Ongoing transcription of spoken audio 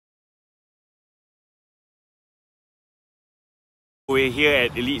We're here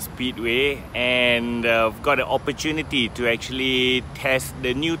at Elite Speedway and I've got an opportunity to actually test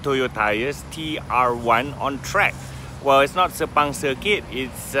the new Toyo Tires TR1 on track. Well, it's not Sepang circuit.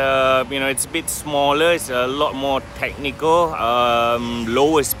 It's it's a bit smaller. It's a lot more technical,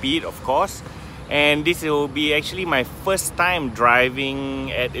 lower speed, of course. And this will be actually my first time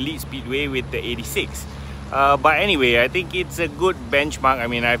driving at Elite Speedway with the 86. But anyway, I think it's a good benchmark. I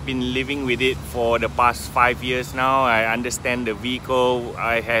mean, I've been living with it for the past 5 years now. I understand the vehicle.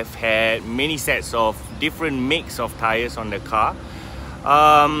 I have had many sets of different makes of tires on the car.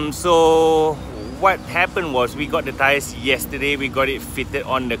 So what happened was we got the tires yesterday. We got it fitted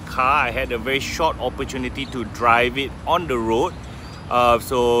on the car. I had a very short opportunity to drive it on the road.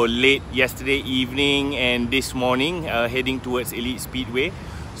 So late yesterday evening and this morning, heading towards Elite Speedway.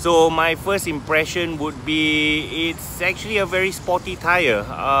 So my first impression would be it's actually a very sporty tire.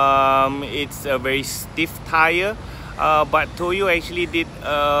 It's a very stiff tire, but Toyo actually did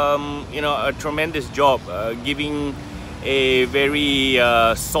a tremendous job giving a very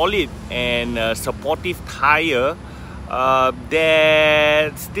solid and supportive tire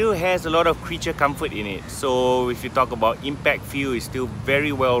that still has a lot of creature comfort in it. So if you talk about impact feel, it's still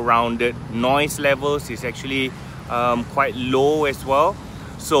very well rounded. Noise levels is actually quite low as well.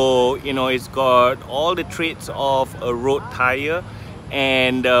 So, it's got all the traits of a road tire,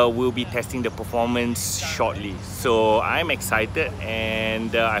 and we'll be testing the performance shortly. So I'm excited,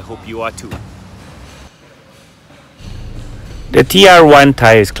 and I hope you are too. The TR1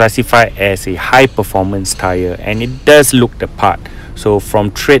 tire is classified as a high performance tire, and it does look the part. So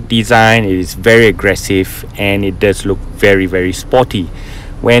from tread design, it is very aggressive and it does look very, very sporty.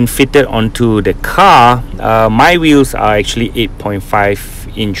 When fitted onto the car, my wheels are actually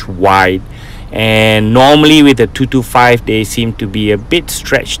 8.5-inch wide, and normally with the 225 they seem to be a bit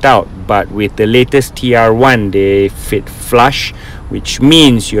stretched out, but with the latest TR1 they fit flush, which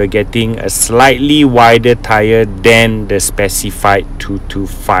means you are getting a slightly wider tire than the specified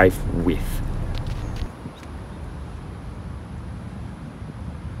 225 width.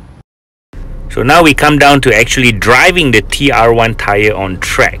 So now we come down to actually driving the TR1 tire on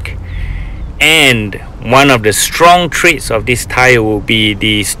track. And one of the strong traits of this tire will be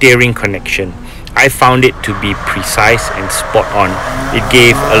the steering connection. I found it to be precise and spot on. It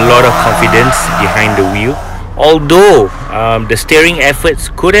gave a lot of confidence behind the wheel. Although the steering efforts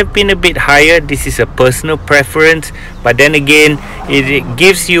could have been a bit higher, this is a personal preference. But then again, it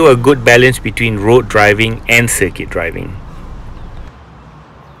gives you a good balance between road driving and circuit driving.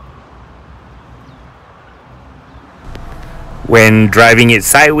 When driving it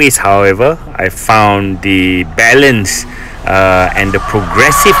sideways, however, I found the balance and the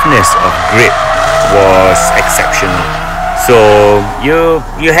progressiveness of grip was exceptional. So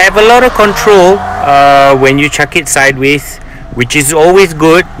you have a lot of control when you chuck it sideways, which is always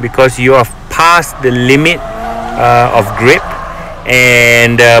good because you have passed the limit of grip,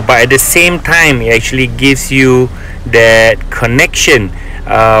 and but at the same time it actually gives you that connection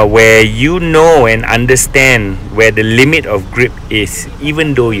where you know and understand where the limit of grip is,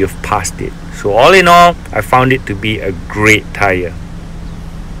 even though you've passed it. So all in all, I found it to be a great tire.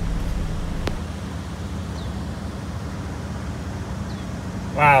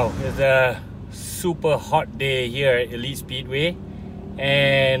 Wow, it's a super hot day here at Elite Speedway,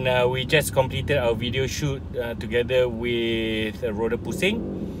 and we just completed our video shoot together with Roda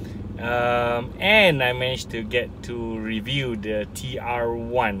Pusing. And I managed to get to review the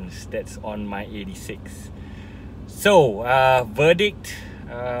TR1s that's on my 86. So verdict,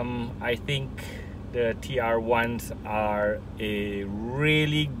 I think the TR1s are a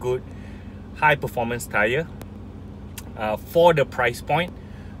really good high performance tire for the price point.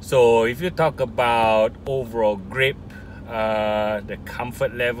 So if you talk about overall grip, the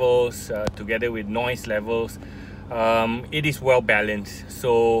comfort levels together with noise levels, it is well balanced.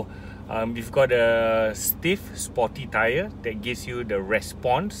 So you've got a stiff, sporty tire that gives you the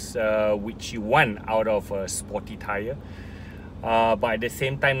response which you want out of a sporty tire, but at the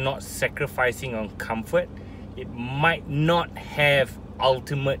same time not sacrificing on comfort. It might not have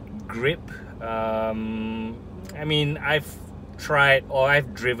ultimate grip. I mean, I've tried or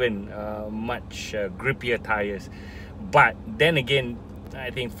I've driven much grippier tires, but then again,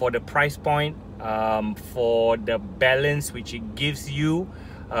 I think for the price point, for the balance which it gives you,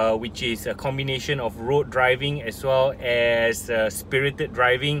 which is a combination of road driving as well as spirited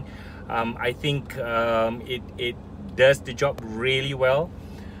driving, I think it does the job really well.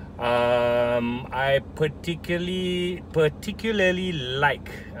 I particularly like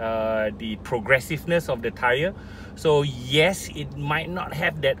the progressiveness of the tire. So yes, it might not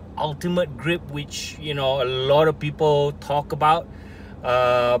have that ultimate grip which, you know, a lot of people talk about,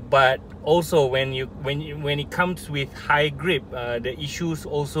 but also when it comes with high grip, the issues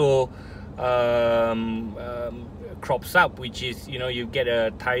also crops up, which is, you know, you get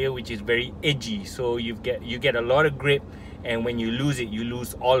a tire which is very edgy. So you get a lot of grip, and when you lose it, you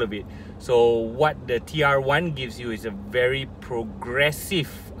lose all of it. So what the TR1 gives you is a very progressive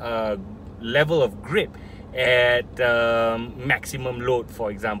level of grip at maximum load, for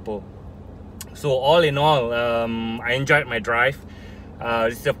example. So all in all, I enjoyed my drive.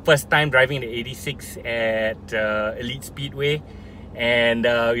 This is the first time driving the 86 at Elite Speedway, and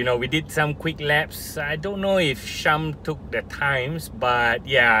you know, we did some quick laps. I don't know if Sham took the times, but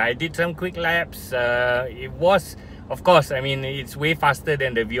yeah, I did some quick laps. It was, of course, I mean, it's way faster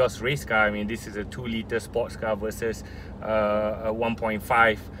than the Vios race car. I mean, this is a 2-liter sports car versus a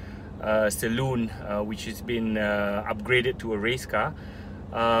 1.5 saloon, which has been upgraded to a race car.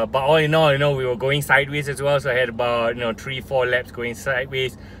 But all in all, you know, we were going sideways as well, so I had about, you know, 3-4 laps going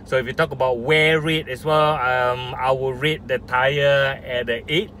sideways. So if you talk about wear rate as well, I will rate the tire at an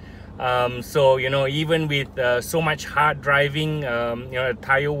 8. So, you know, even with so much hard driving, you know,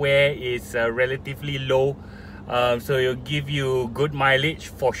 tire wear is relatively low. So it'll give you good mileage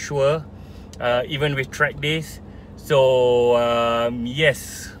for sure, even with track days. So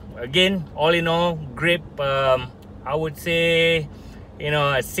yes, again, all in all, grip, I would say, you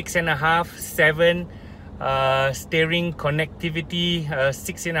know, a 6.5, 7. Steering connectivity,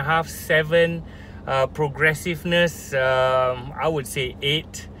 6.5, 7. Progressiveness, I would say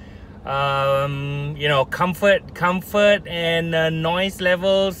 8. You know, comfort and noise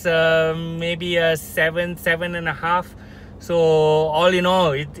levels, maybe a 7, 7.5. So all in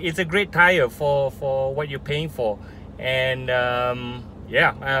all, it's a great tire for what you're paying for. And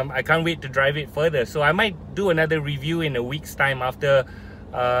yeah, I can't wait to drive it further. So I might do another review in a week's time after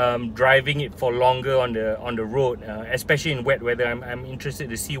driving it for longer on the road, especially in wet weather. I'm interested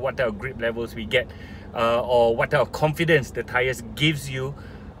to see what type of grip levels we get, or what type of confidence the tires gives you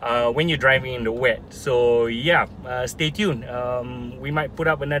when you're driving in the wet. So yeah, stay tuned. We might put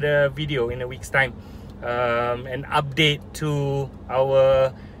up another video in a week's time, an update to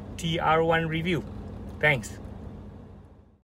our TR1 review. Thanks.